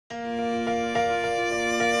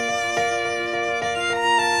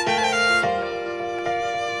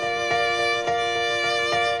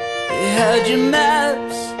had your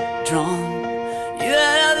maps drawn, you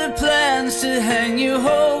had other plans to hang your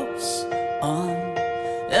hopes on.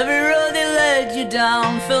 Every road that led you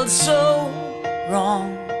down felt so wrong,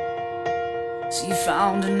 so you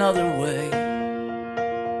found another way.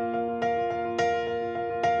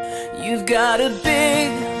 You've got a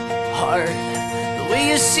big heart, the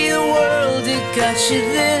way you see the world, it got you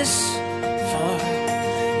this far.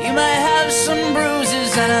 You might have some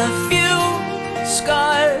bruises and a few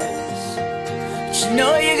scars, but you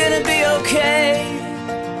know you're gonna be okay.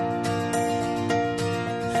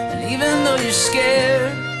 And even though you're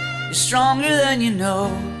scared, you're stronger than you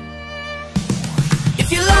know. If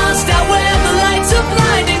you're lost out where the lights are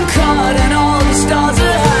blinding, caught and all the stars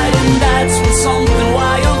are hiding, that's when something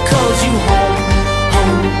wild calls you home,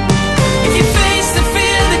 home. If you face the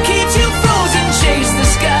fear that keeps you frozen, chase the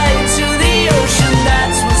sky into the ocean,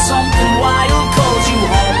 that's when something wild calls you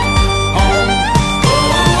home, home.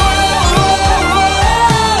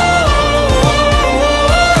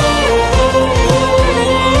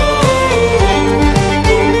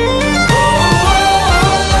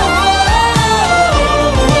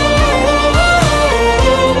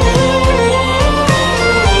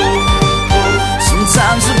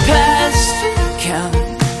 Sometimes the past can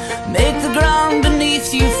make the ground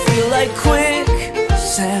beneath you feel like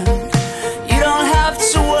quicksand. You don't have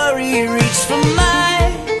to worry, reach for my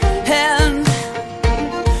hand.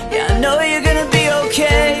 Yeah, I know you're gonna be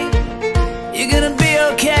okay. You're gonna be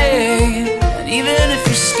okay. And even if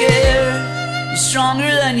you're scared, you're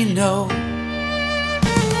stronger than you know.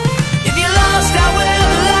 If you're lost out where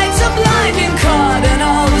the lights are blinding, caught and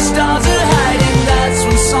all the stars are high,